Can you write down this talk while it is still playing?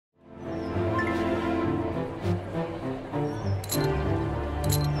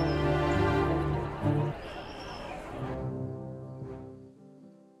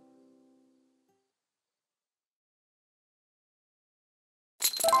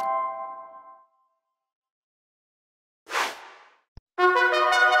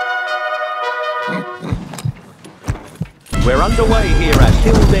We're underway here at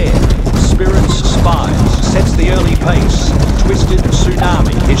Hill Dare. Spirits Spies sets the early pace. Twisted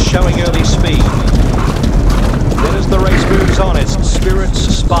Tsunami is showing early speed. Then as the race moves on, it's Spirits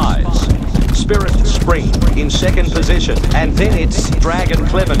Spies. Spirit Spring in second position, and then it's Dragon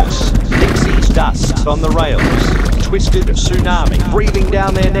Cleverness. Dixie's Dust on the rails. Twisted Tsunami breathing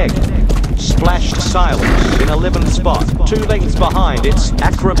down their neck. Splashed Silence in 11th spot. 2 lengths behind, it's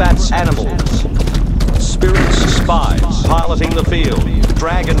Acrobats Animals. Spirits Spies piloting the field.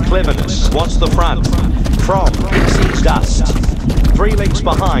 Dragon Cleverness wants the front. From Dixie's Dust. 3 lengths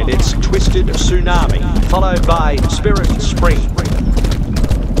behind, it's Twisted Tsunami, followed by Spirit Spring.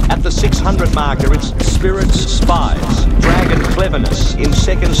 At the 600 marker, it's Spirits Spies. Dragon Cleverness in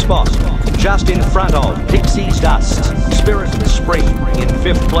second spot. Just in front of Dixie's Dust. Spirit Spring in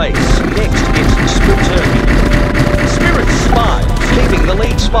 5th place. Next, it's Turkey. Spirit Spies keeping the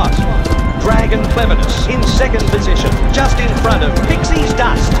lead spot. Dragon Cleverness in second position, just in front of Dixie's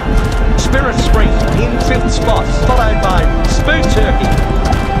Dust. Spirit Spring in 5th spot, followed by Turkey.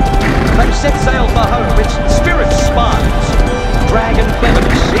 They've set sail for home. It's Spirit Spies. Dragon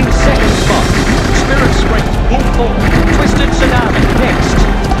Cleverness in second spot. Spirit Spring in 4th. Twisted Tsunami next.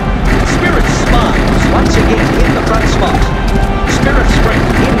 Spirit Spies once again in the front spot. Spirit Spring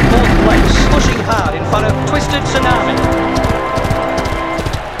in 4th place, pushing hard in front of Twisted Tsunami.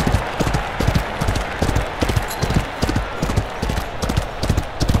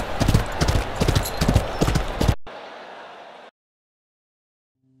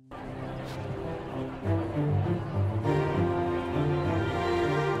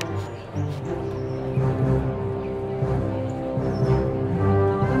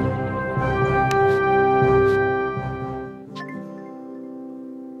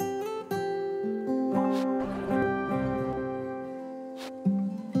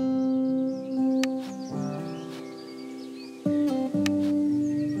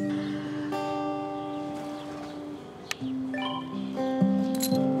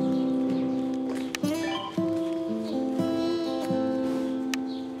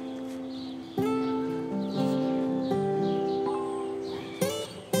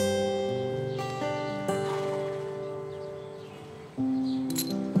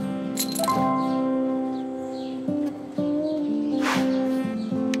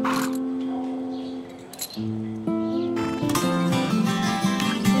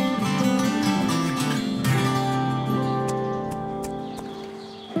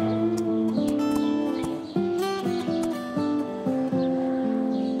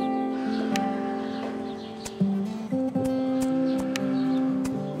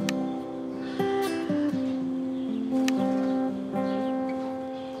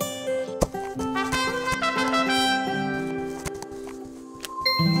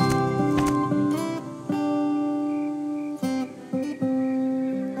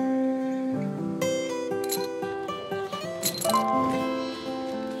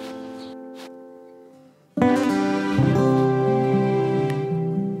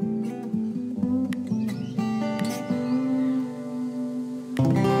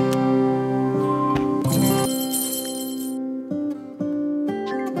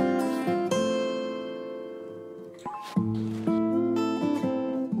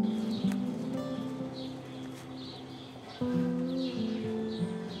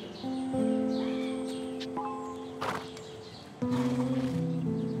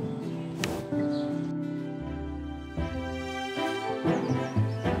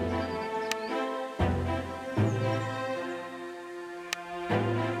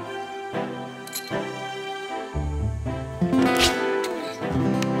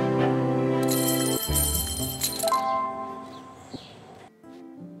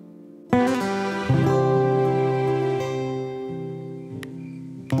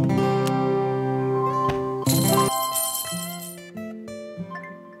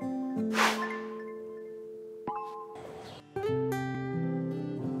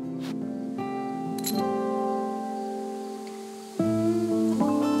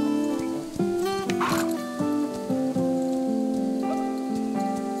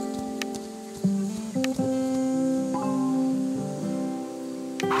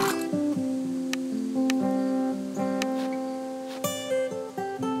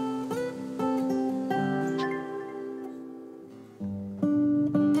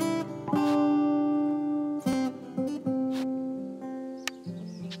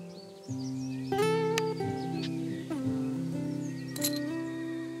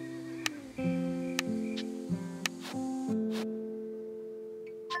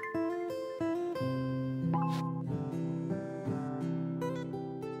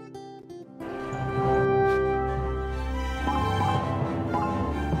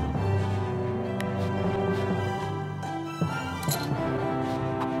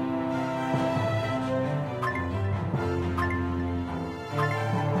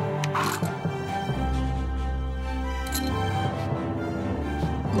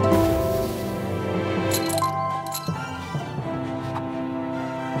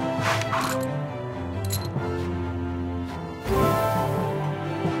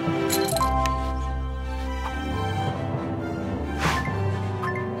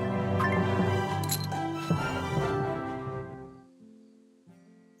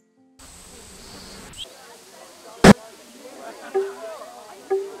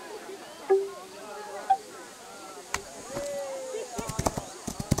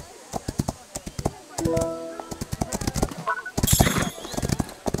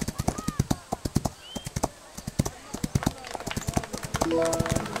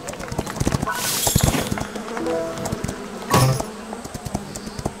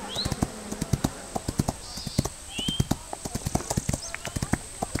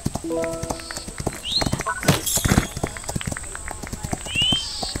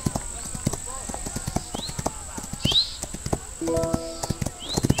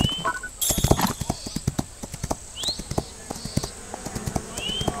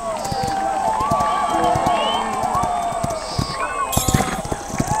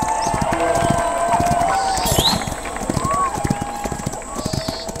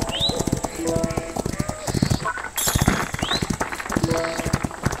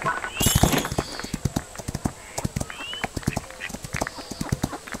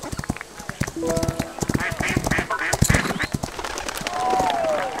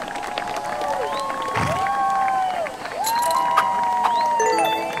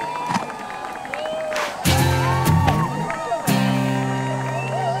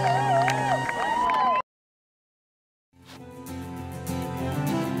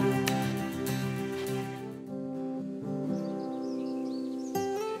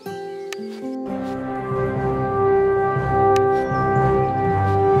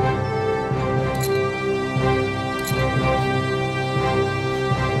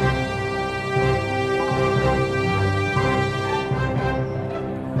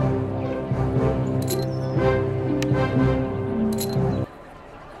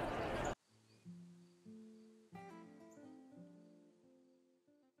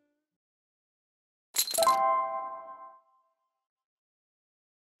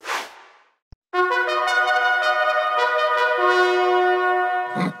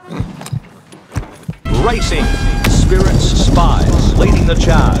 Racing, spirits, spies, leading the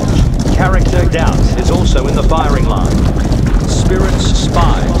charge. Character doubt is also in the firing line. Spirits,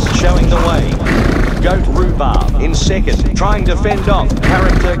 spies, showing the way. Goat rhubarb in second, trying to fend off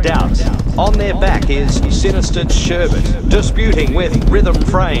character doubt. On their back is sinister sherbet, disputing with rhythm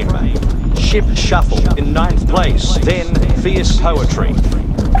frame. Ship shuffle in ninth place, then fierce poetry.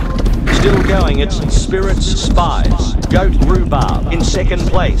 Still going, it's spirits, spies. Goat rhubarb in second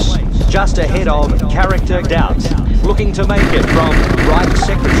place, just ahead of character doubt, looking to make it from right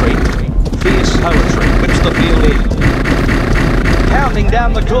secretary. Fierce poetry whips the field in. Pounding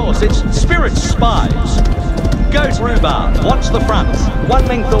down the course, it's spirits, spies. Goat rhubarb wants the front, one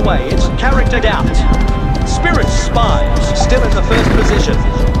length away, it's character doubt. Spirits, spies still in the first position.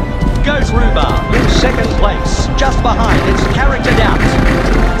 Goat rhubarb in second place, just behind it's character doubt.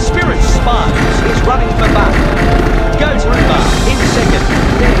 Spirits, spies is running for buck. Goat rhubarb in second,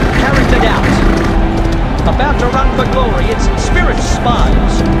 then character doubt. About to run for glory, it's spirits,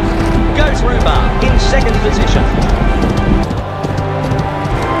 spies. Goat rhubarb in second position.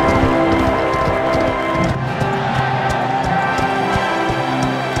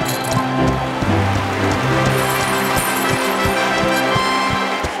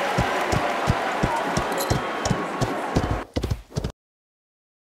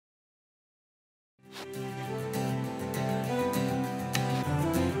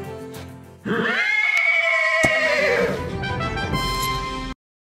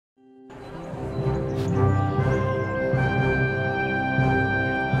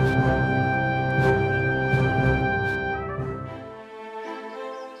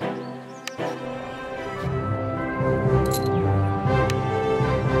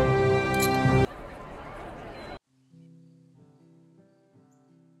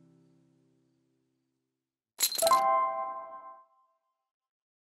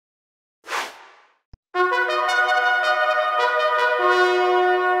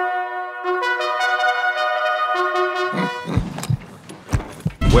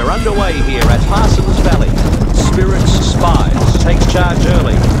 We're underway here at Parsons Valley. Spirits, spies takes charge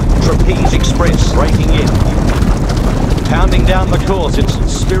early. Trapeze Express breaking in. Pounding down the course, it's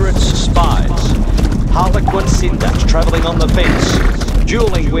spirits, spies. Harlequin Cinder travelling on the fence.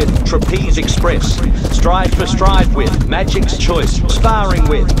 Dueling with Trapeze Express. Stride for stride with Magic's Choice. Sparring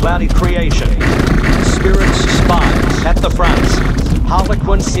with Cloudy Creation. Spirits, spies at the front.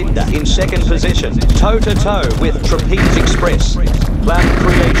 Harlequin Cinder in second position, toe-to-toe with Trapeze Express. Cloudy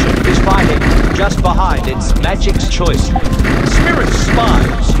Creation just behind, it's Magic's Choice. Spirit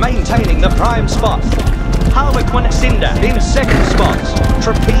Spies maintaining the prime spot. Harlequin Cinder in second spot.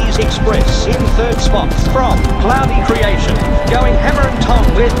 Trapeze Express in third spot. From Cloudy Creation going hammer and tong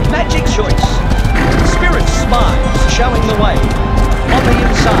with Magic Choice. Spirit Spies showing the way. On the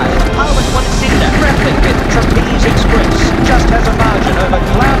inside, Harlequin Cinder grappling with Trapeze Express. Just has a margin over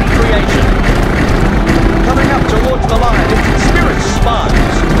Cloudy Creation. Coming up towards the line, it's Spirit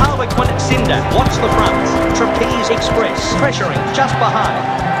Spies. Harlequin Cinder wants the front. Trapeze Express pressuring just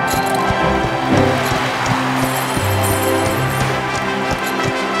behind.